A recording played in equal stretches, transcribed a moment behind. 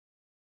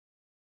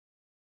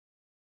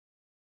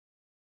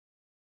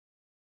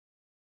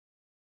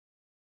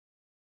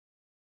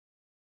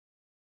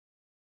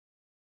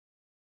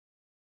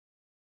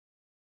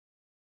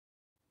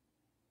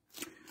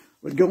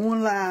We're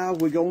going live.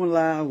 We're going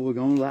live. We're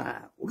going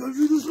live. We're going to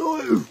do this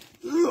live.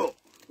 Yeah.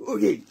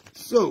 Okay.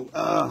 So,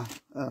 I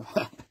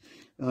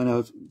know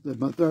it's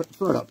my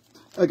throat up.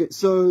 Okay.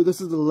 So this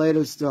is the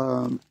latest,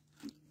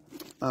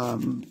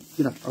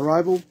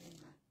 arrival,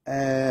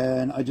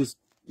 and I just,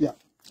 yeah,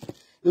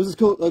 this is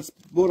cool. It's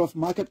bought off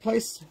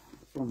Marketplace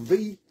from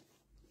V,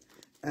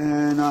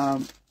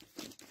 and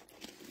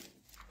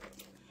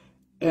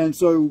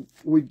so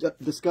we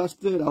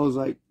discussed it. I was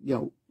like,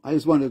 I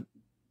just wanted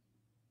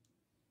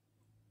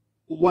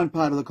one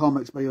part of the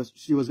comics, but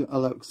she was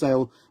a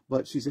sale,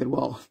 but she said,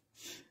 well,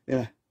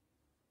 yeah,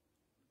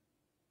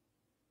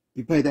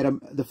 you pay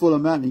that the full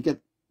amount and you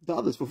get the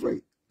others for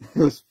free. It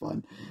was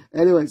fun.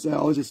 Anyway, so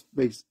I was just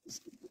this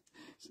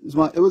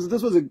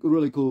was a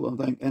really cool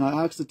thing, and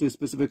I asked her to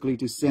specifically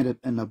to send it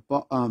in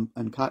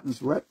in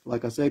cartons wrap,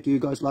 like I said to you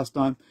guys last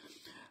time.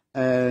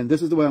 And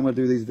this is the way I'm going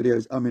to do these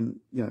videos. I mean,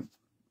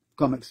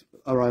 comics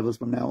arrivals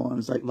from now on.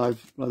 It's like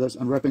live like this,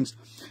 unwrappings.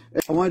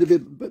 I wanted to be a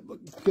bit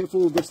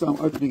careful this time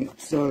opening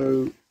it.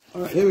 So,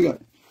 all right, here we go.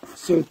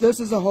 So this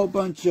is a whole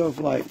bunch of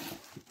like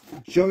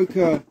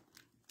Joker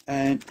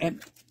and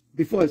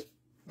before I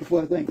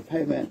think,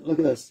 hey man, look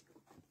at this.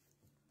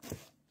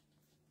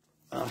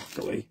 Go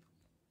away.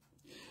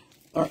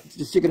 All right,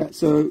 just check it out.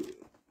 So,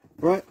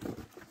 right,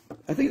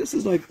 I think this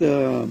is like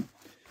the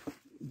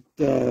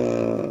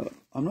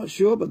I'm not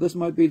sure, but this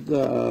might be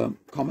the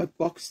comic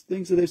box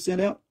things that they've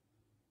sent out.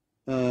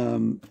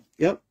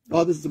 Yep.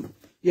 Oh, this is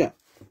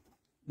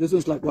this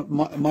is like what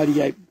Mighty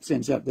Ape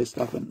sends out their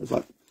stuff in. It's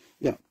like,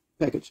 yeah,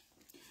 package.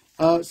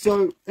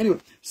 So anyway,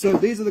 so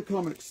these are the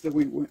comics that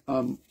we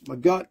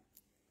got.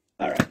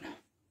 All right.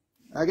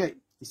 Okay,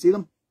 you see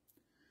them?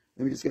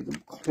 Let me just get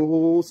them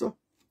closer.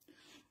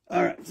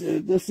 All right, so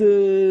this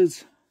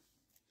is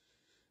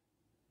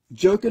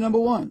Joker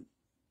 #1.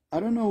 I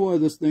don't know why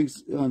this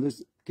this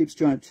keeps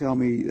trying to tell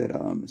me that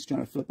it's trying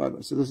to flip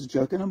over. So this is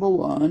Joker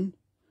 #1,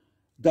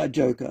 the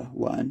Joker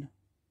 1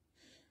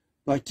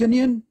 by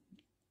Tinian.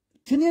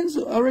 Tinian's,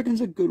 I reckon,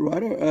 is a good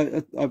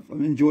writer. I've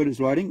enjoyed his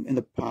writing in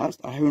the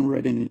past. I haven't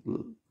read any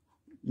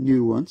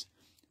new ones.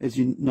 As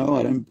you know,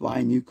 I don't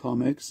buy new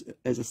comics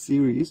as a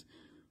series,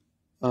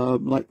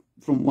 like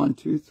from 1,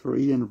 2,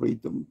 3, and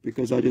read them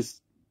because I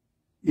just,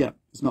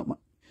 it's not my.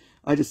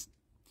 I just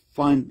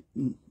find,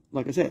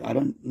 like I said,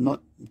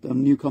 the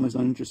new comics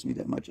don't interest me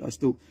that much. I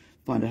still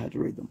find it hard to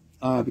read them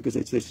because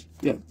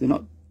they're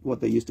not what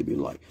they used to be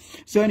like.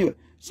 So anyway,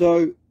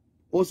 so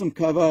awesome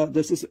cover.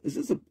 This is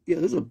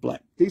a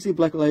black DC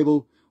Black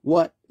Label.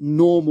 What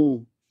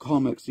normal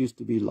comics used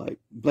to be like.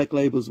 Black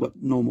Label's what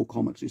normal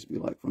comics used to be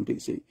like from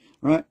DC,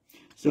 right?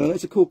 So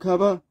that's a cool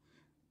cover.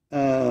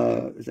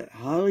 Is that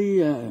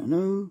Harley? I don't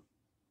know.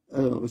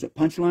 Was it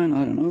Punchline?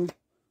 I don't know.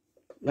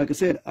 Like I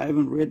said, I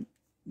haven't read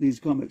these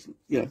comics.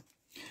 Yeah.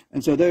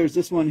 And so there's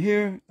this one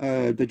here,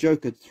 the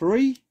Joker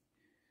 3.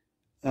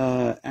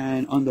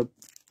 And on the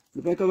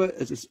back of it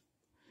is this,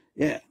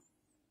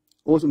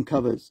 awesome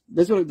covers.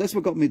 That's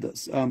what got me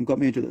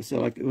into this. So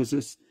like it was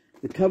this,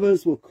 the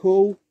covers were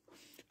cool,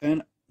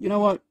 and you know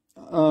what?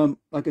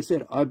 Like I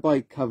said, I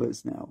buy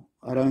covers now.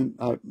 I don't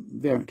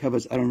variant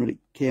covers. I don't really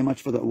care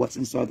much for what's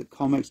inside the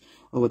comics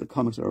or what the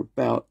comics are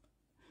about,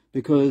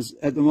 because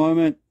at the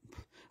moment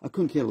I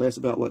couldn't care less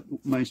about what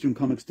mainstream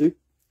comics do,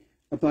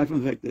 apart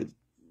from the fact that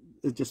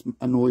it just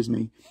annoys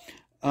me.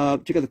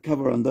 Check out the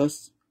cover on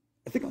this.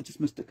 I think I just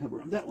missed the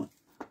cover on that one.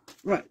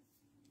 Right.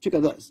 Check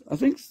out this. I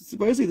think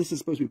supposedly this is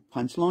supposed to be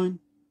Punchline.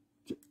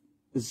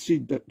 Is she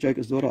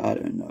Joker's daughter? I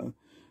don't know.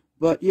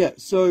 But yeah,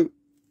 so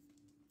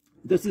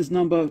this is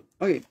number.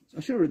 Okay, I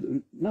should have read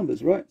the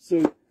numbers, right?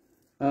 So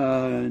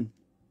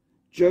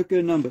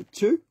Joker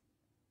 #2,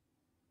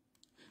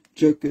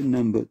 Joker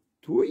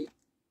 #3.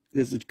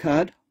 There's a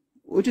card,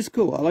 which is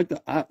cool. I like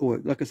the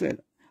artwork. Like I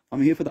said,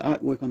 I'm here for the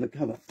artwork on the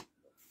cover.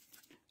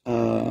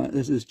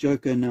 This is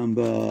Joker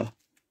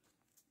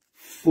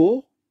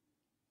 #4.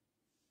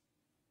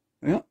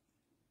 Yeah,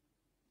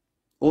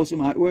 awesome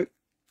artwork.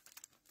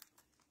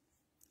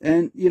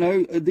 And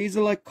these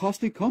are like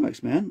costly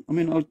comics, man. I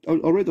mean,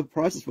 I'll read the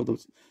prices for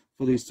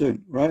these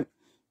soon, right?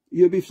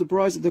 You'll be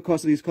surprised at the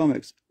cost of these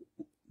comics.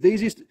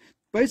 These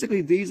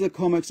are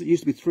comics that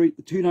used to be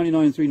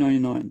 $2.99 and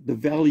 $3.99. The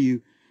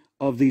value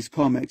of these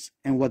comics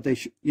and what they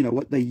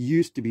what they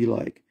used to be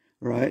like,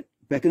 right?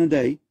 Back in the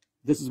day,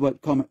 this is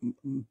what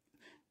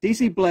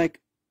DC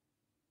Black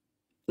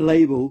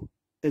Label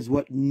is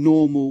what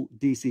normal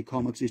DC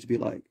comics used to be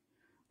like,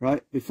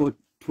 right? Before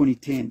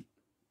 2010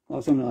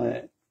 or something like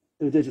that.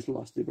 They just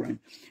lost their brain.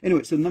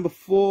 Anyway, so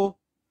 #4,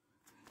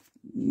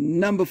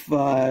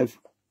 #5,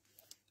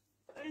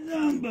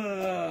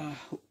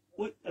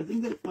 what? I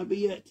think that might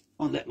be it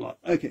on that lot.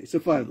 Okay, so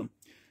 5 of them.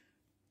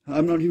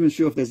 I'm not even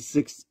sure if there's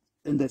 6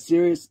 in that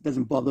series. It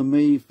doesn't bother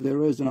me. If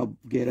there is, then I'll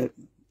get it.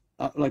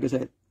 Like I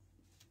said,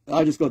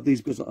 I just got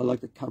these because I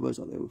like the covers.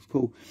 I thought it was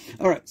cool.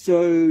 All right,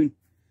 so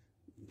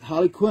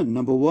Harley Quinn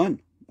 #1,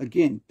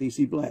 again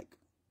DC Black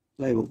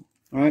Label.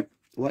 All right,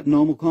 what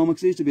normal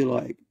comics used to be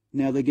like.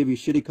 Now they give you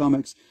shitty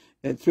comics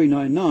at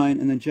 $3.99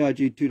 and then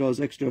charge you $2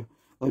 extra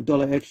or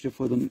 $1 extra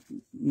for the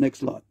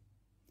next lot.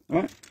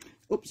 All right.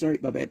 Oops, sorry,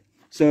 my bad.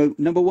 So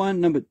number 1,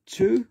 number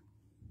 2,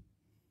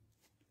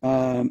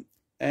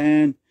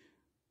 and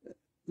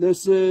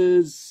this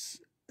is,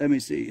 let me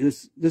see,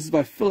 this is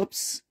by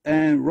Phillips,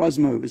 and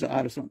Rosmo is an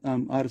artist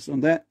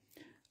on that.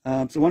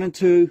 So 1 and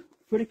 2,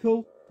 pretty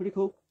cool, pretty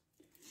cool.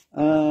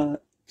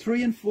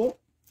 3 and 4,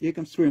 here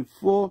comes 3 and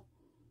 4.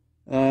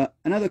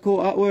 Another cool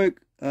artwork.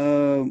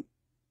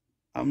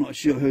 I'm not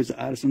sure who's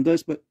the artist on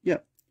this, but yeah.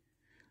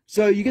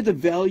 So you get the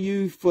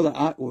value for the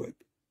artwork,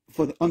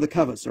 on the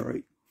cover,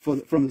 sorry,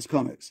 from this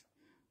comics.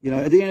 You know,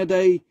 at the end of the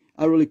day,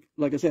 I really,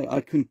 like I said,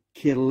 I couldn't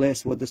care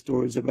less what the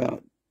story is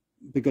about,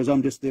 because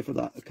I'm just there for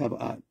the cover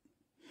art,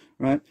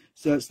 right?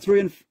 So it's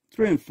 3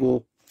 and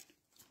 4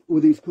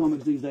 with these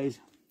comics these days.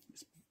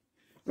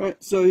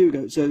 Right, so here we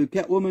go. So the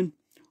Catwoman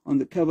on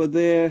the cover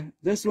there.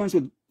 This one's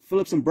with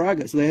Phillips and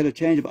Braga, so they had a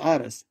change of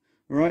artists,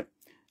 all right?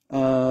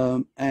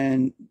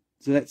 And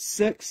so that's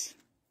 6.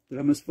 Did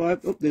I miss 5?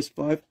 Oh, there's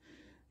 5.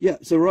 Yeah,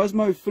 so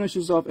Rosmo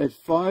finishes off at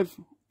 5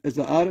 as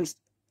the artist,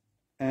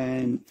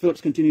 and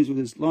Phillips continues with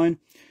his line,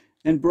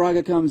 and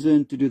Braga comes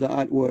in to do the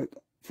artwork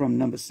from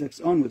number 6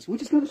 onwards,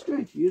 which is kind of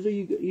strange.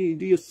 Usually you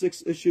do your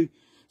 6-issue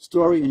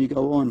story and you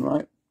go on,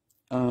 right?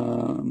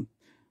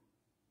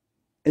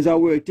 As I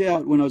worked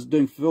out when I was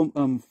doing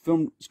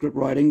film script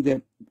writing,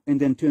 that and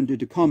then turned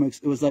into comics,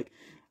 it was like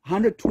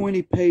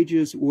 120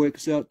 pages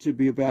works out to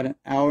be about an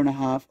hour and a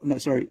half. No,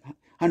 sorry,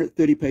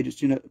 130 pages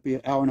to be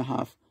an hour and a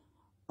half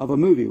of a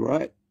movie,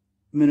 right?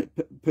 Minute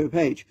per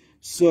page.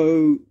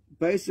 So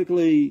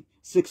basically,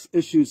 6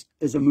 issues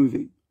is a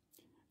movie.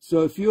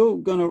 So if you're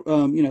gonna,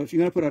 if you're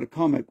gonna put out a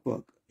comic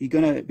book, you're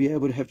gonna be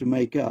able to have to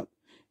make up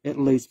at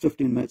least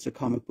 15 minutes of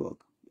comic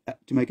book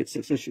to make it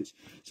 6 issues.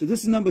 So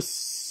this is number,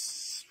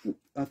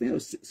 I think it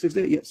was 6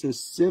 there. Yeah, so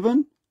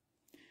 7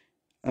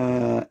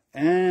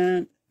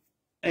 and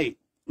 8.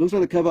 Looks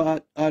like the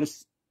cover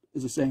artist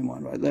is the same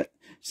one, right?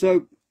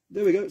 So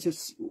there we go. So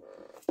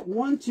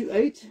 1 to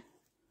 8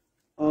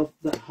 of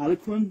the Harley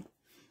Quinn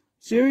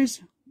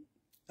series.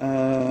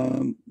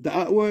 The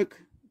artwork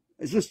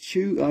is just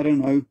chew. I don't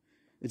know.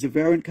 It's a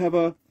variant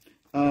cover.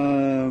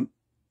 I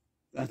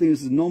think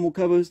this is normal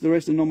covers. The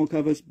rest are normal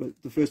covers,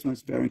 but the first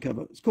one's variant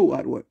cover. It's cool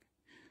artwork.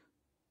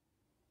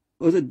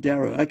 Or is it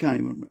Darrow? I can't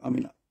even remember. I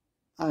mean,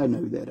 I don't know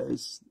who that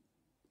is.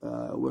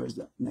 Where is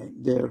that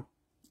name? There.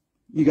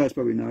 You guys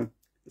probably know.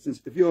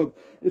 Since if you're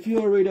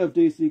a reader of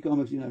DC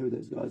Comics, you know who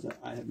those guys are.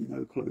 I have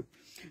no clue.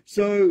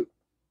 So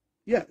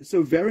yeah,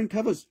 so variant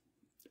covers,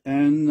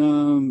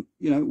 and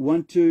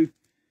 1 to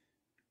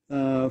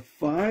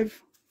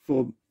 5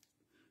 for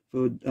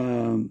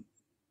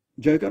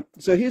Joker.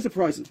 So here's the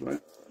prices,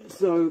 right?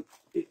 So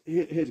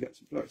here's it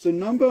goes. Right, so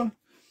number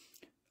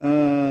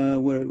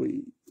where are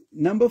we?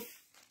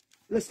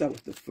 Let's start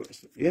with the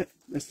first one. Yeah,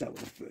 let's start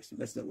with the first one.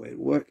 That's the way it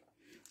works.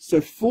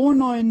 So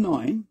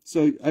 $4.99.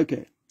 So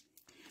okay.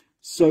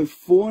 So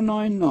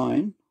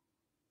 $4.99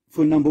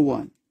 for number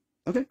 1.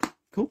 Okay,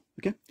 cool.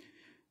 Okay.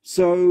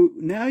 So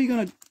now you're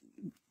gonna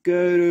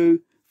go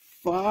to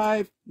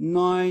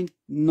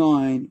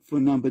 $5.99 for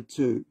number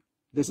 2.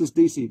 This is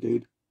DC,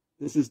 dude.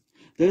 This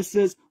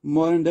is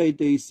modern day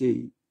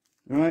DC.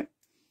 All right.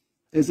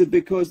 Is it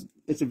because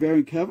it's a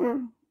variant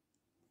cover?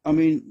 I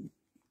mean,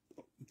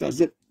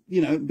 does it?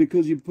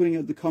 Because you're putting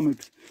out the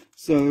comics.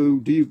 So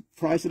do you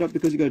price it up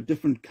because you got a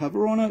different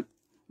cover on it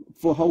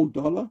for a whole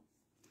 $1?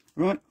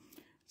 Right?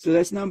 So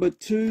that's number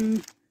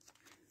 2.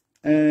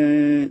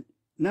 And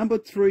number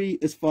 3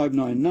 is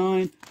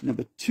 $5.99.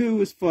 Number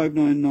 2 is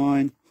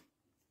 $5.99.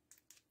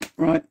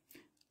 Right?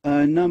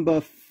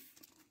 Number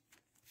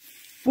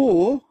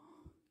 4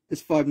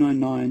 is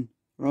 $5.99.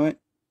 Right?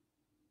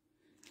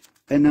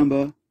 And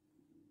number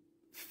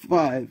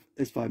 5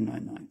 is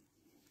 $5.99.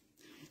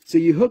 So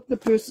you hook the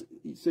person.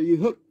 So you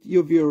hook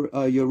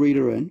your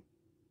reader in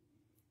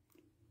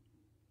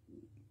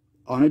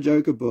on a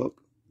Joker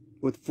book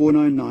with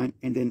 $4.99,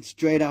 and then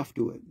straight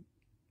afterward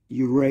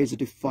you raise it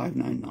to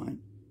 $5.99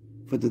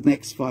 for the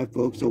next 5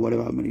 books or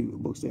whatever how many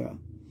books there are.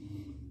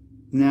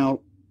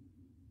 Now,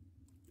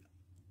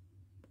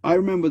 I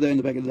remember that in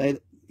the back of the day,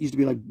 it used to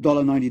be like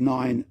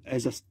 $1.99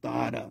 as a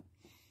starter,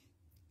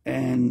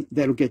 and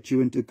that'll get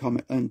you into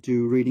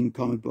reading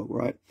comic book,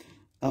 right?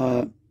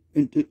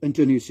 Into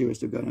a new series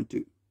to go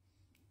into.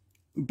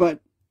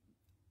 But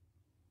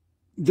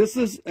this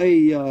is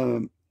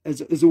a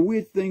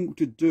weird thing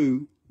to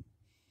do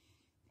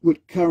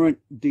with current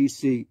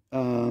DC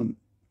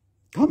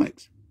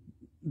comics,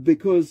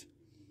 because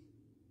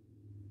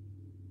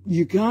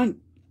you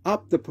can't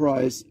up the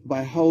price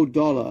by a whole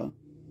 $1,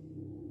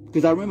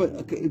 because I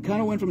remember it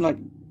kind of went from like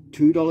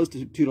 $2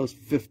 to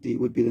 $2.50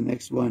 would be the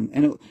next one,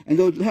 and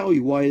they'll tell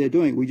you why they're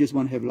doing it. We just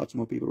want to have lots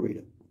more people read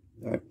it.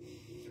 All right.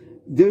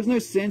 There's no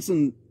sense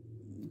in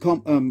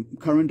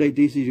current day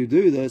DC to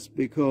do this,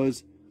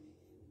 because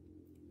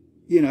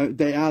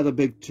they are the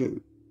big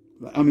 2.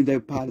 I mean, they're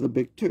part of the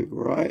big 2,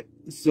 right?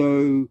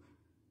 So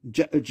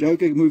a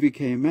Joker movie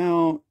came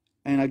out,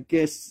 and I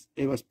guess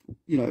it was,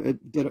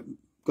 it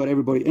got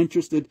everybody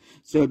interested.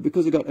 So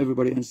because it got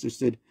everybody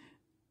interested,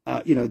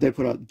 You know, they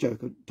put out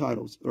Joker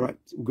titles, all right,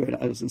 great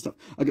artists and stuff.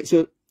 Okay,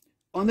 so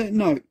on that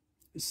note,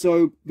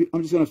 so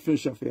I'm just going to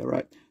finish off here,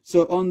 right?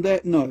 So on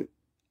that note,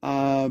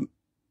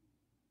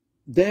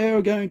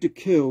 they're going to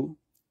kill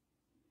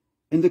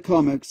in the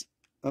comics.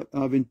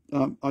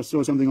 I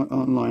saw something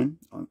online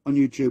on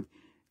YouTube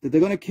that they're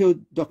going to kill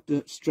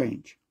Doctor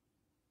Strange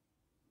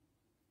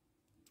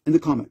in the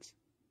comics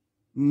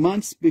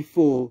months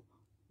before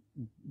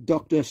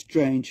Doctor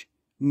Strange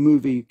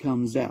movie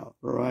comes out,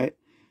 all right?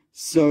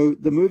 So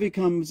the movie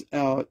comes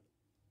out,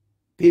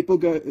 people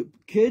go,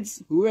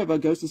 kids, whoever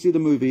goes to see the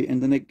movie,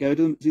 and then they go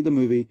to see the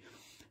movie,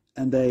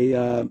 and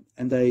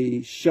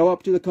they show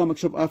up to the comic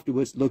shop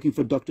afterwards looking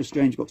for Doctor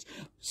Strange books.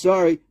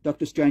 Sorry,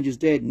 Doctor Strange is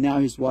dead. Now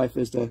his wife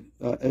is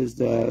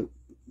the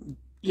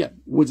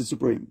Wizard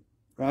Supreme,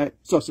 right?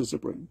 Sorcerer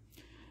Supreme.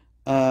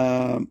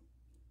 And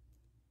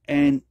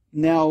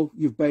now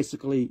you've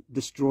basically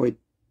destroyed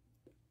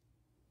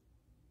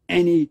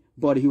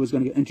anybody who was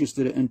going to get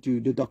interested into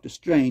the Doctor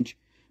Strange,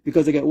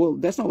 because they go, well,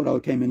 that's not what I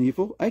came in here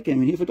for. I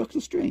came in here for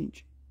Doctor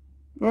Strange,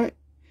 right?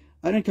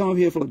 I didn't come up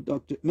here for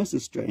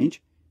Mrs.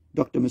 Strange,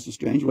 Doctor, Mrs.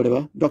 Strange,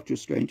 whatever, Doctor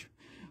Strange,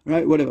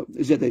 right? Whatever.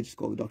 Is that they just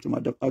call the doctor?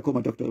 I call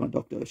my doctor my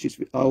doctor.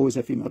 I always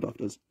have female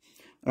doctors,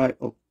 right?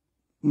 Or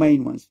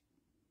main ones,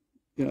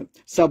 you know.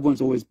 Sub ones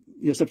always,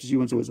 substitute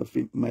ones always are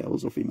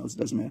males or females. It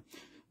doesn't matter.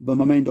 But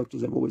my main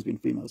doctors have always been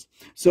females.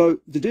 So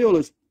the deal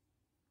is,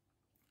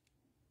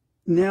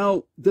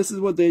 now, this is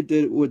what they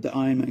did with the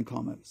Iron Man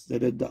comics. They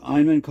did the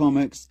Iron Man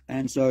comics,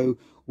 and so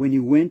when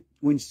you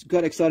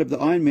got excited about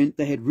the Iron Man,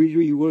 they had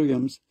Riri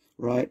Williams,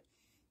 right,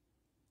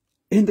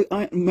 in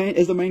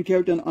as the main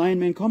character in Iron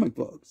Man comic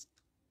books.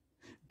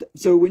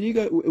 So when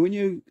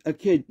you're a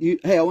kid,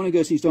 hey, I want to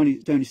go see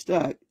Tony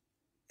Stark,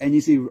 and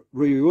you see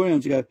Riri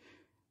Williams, you go,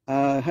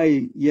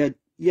 hey,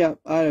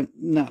 I'm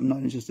not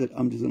interested.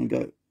 I'm just gonna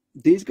go.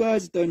 These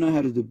guys don't know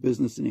how to do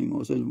business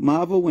anymore. So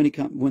Marvel, when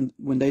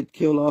they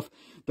kill off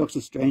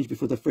Doctor Strange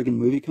before the friggin'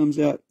 movie comes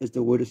out, is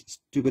the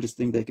stupidest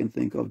thing they can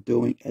think of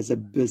doing as a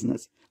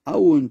business. I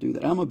wouldn't do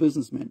that. I'm a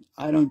businessman.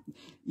 I don't,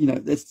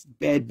 that's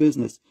bad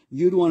business.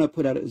 You'd want to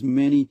put out as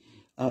many,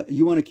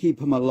 you want to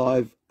keep him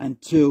alive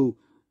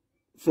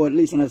for at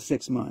least another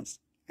 6 months.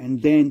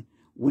 And then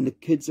when the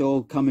kids are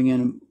all coming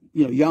in,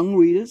 young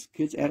readers,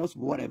 kids, adults,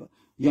 whatever,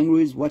 young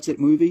readers watch that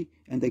movie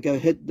and they go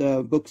hit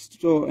the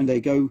bookstore and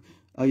they go,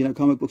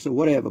 comic books or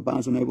whatever,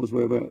 Barnes and Nobles,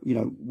 wherever,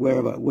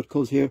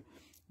 Whitcoll's here,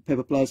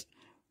 Paper Plus,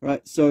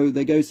 right? So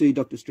they go see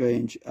Doctor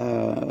Strange,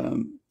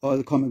 or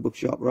the comic book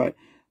shop, right?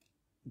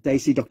 They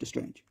see Doctor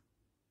Strange,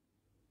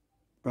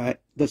 right?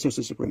 The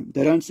Sorcerer Supreme.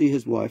 They don't see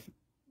his wife,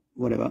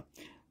 whatever.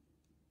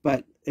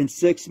 But in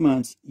 6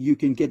 months, you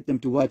can get them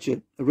to watch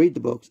it, read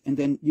the books, and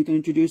then you can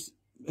introduce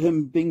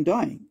him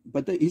dying.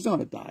 But he's not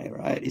going to die,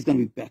 right? He's going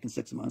to be back in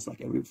 6 months like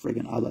every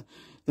friggin' other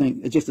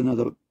thing. It's just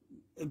another...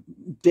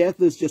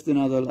 Death is just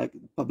another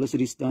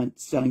publicity stunt,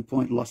 selling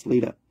point, lost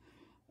leader.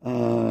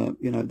 They're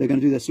going to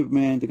do the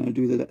Superman, they're going to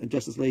do the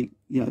Justice League,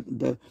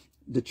 the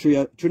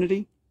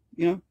Trinity,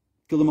 kill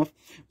them off,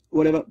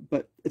 whatever.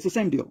 But it's the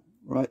same deal,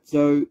 right?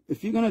 So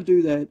if you're going to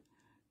do that,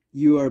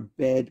 you are a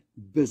bad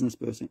business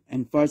person.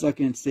 And as far as I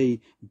can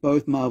see,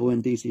 both Marvel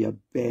and DC are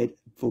bad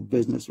for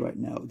business right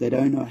now. They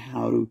don't know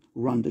how to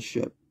run the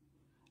ship.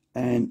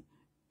 And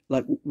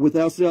like with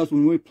ourselves,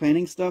 when we were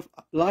planning stuff,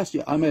 last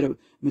year I made a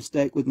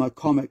mistake with my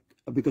comic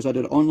because I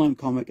did an online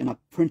comic and I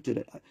printed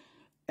it,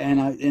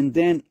 and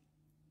then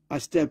I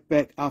stepped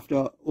back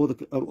after all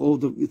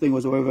the thing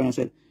was over and I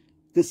said,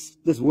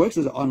 this works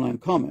as an online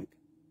comic,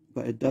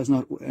 but it does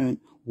not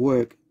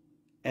work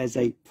as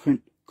a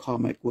print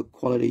comic with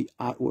quality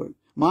artwork.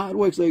 My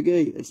artwork's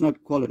okay, it's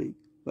not quality,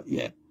 but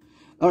yeah.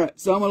 All right,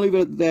 so I'm gonna leave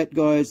it at that,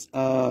 guys.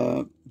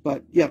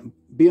 But yeah,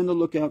 be on the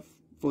lookout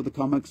for the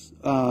comics.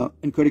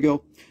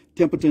 Incredible,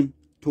 Templeton,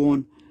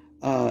 Torn,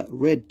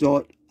 Red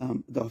Dot,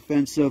 The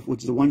Offensive,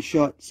 which is a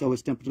one-shot. So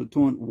it's Templeton,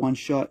 Torn,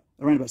 one-shot,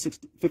 around about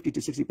 50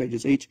 to 60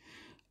 pages each.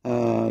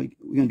 We're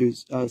going to do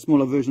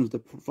smaller versions of the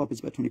floppies,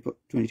 about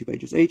 22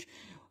 pages each.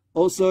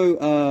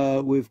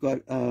 Also, we've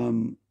got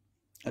a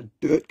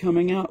Dirt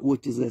coming out,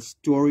 which is a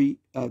story,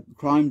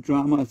 crime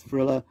drama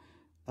thriller,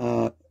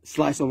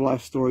 slice of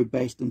life story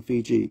based in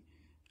Fiji,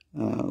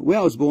 where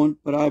I was born.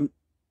 But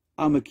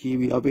I'm a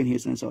Kiwi. I've been here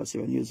since I was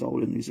 7 years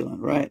old in New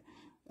Zealand, right?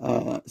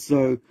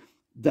 So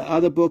the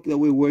other book that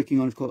we're working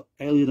on is called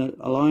Alien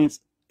Alliance,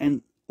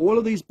 and all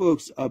of these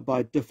books are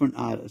by different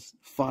artists,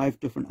 5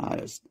 different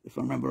artists, if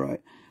I remember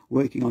right,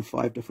 working on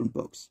 5 different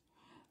books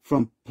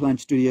from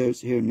Plunge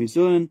Studios here in New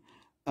Zealand,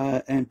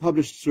 and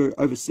published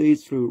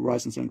overseas through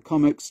Rise and Sun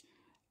Comics.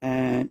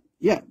 And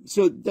yeah,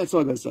 so that's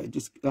all I gotta say.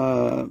 Just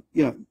I'm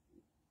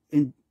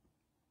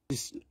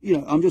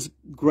just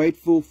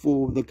grateful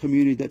for the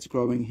community that's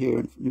growing here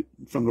in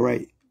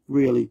Whangarei,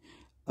 really,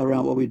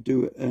 around what we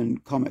do in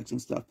comics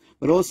and stuff,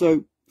 but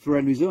also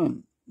for New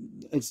Zealand.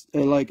 It's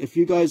like, if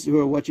you guys who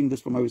are watching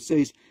this from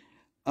overseas,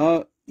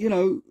 we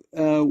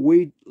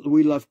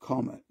love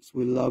comics.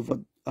 We love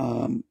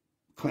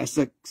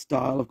classic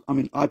style of,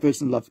 I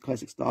personally love the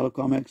classic style of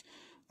comics.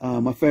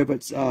 My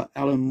favorites are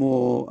Alan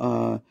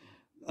Moore,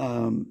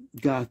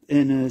 Garth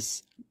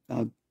Ennis,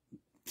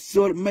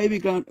 sort of maybe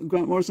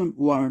Grant Morrison,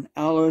 Warren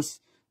Ellis,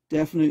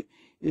 definitely,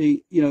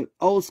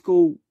 old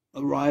school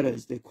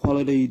writers, their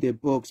quality, their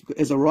books.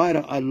 As a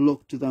writer, I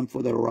look to them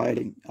for their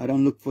writing. I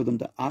don't look for them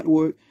to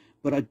artwork,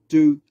 but I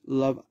do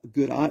love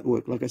good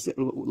artwork. Like I said,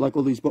 like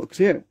all these books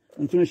here.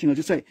 I'm finishing, I'll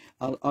just say,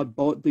 I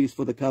bought these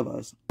for the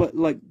covers. But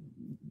like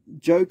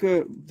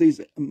Joker,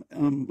 these,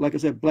 like I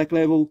said, Black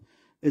Label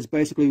is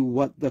basically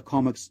what the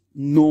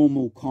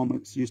normal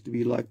comics used to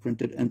be like,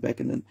 printed and back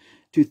in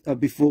the,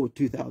 before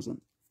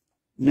 2000.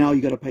 Now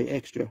you got to pay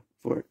extra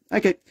for it.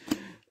 Okay.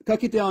 Ka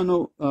kite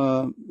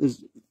anō,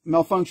 is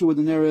malfunction with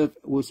the narrative.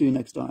 We'll see you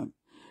next time.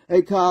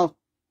 Hey, Carl.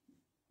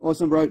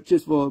 Awesome, bro.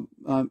 Cheers for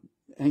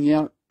hanging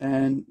out.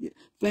 And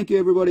thank you,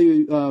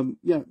 everybody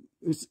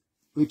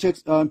who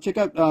checks, check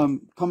out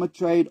Comic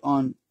Trade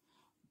on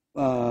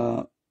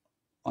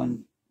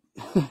on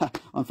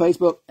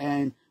Facebook,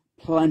 and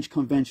Plunge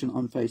Convention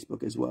on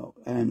Facebook as well.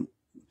 And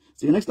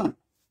see you next time.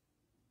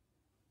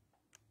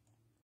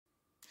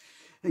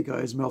 Hey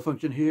guys,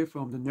 Malfunction here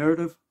from The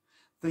Narrative.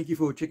 Thank you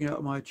for checking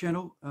out my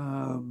channel.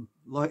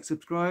 Like,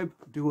 subscribe,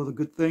 do all the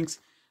good things,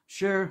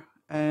 share,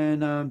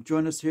 and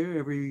join us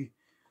here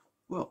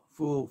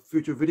for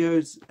future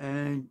videos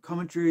and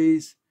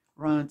commentaries,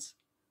 rants,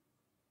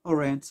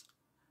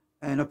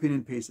 and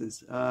opinion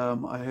pieces.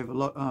 I have a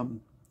lot.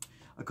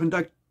 I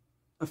conduct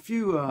a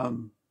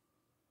few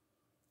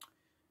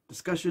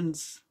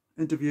discussions,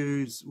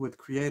 interviews with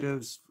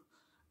creatives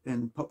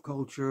in pop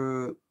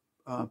culture,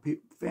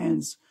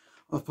 fans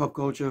of pop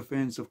culture,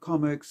 fans of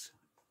comics,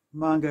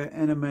 manga,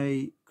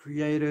 anime,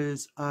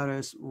 creators,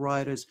 artists,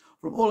 writers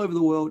from all over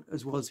the world,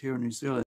 as well as here in New Zealand.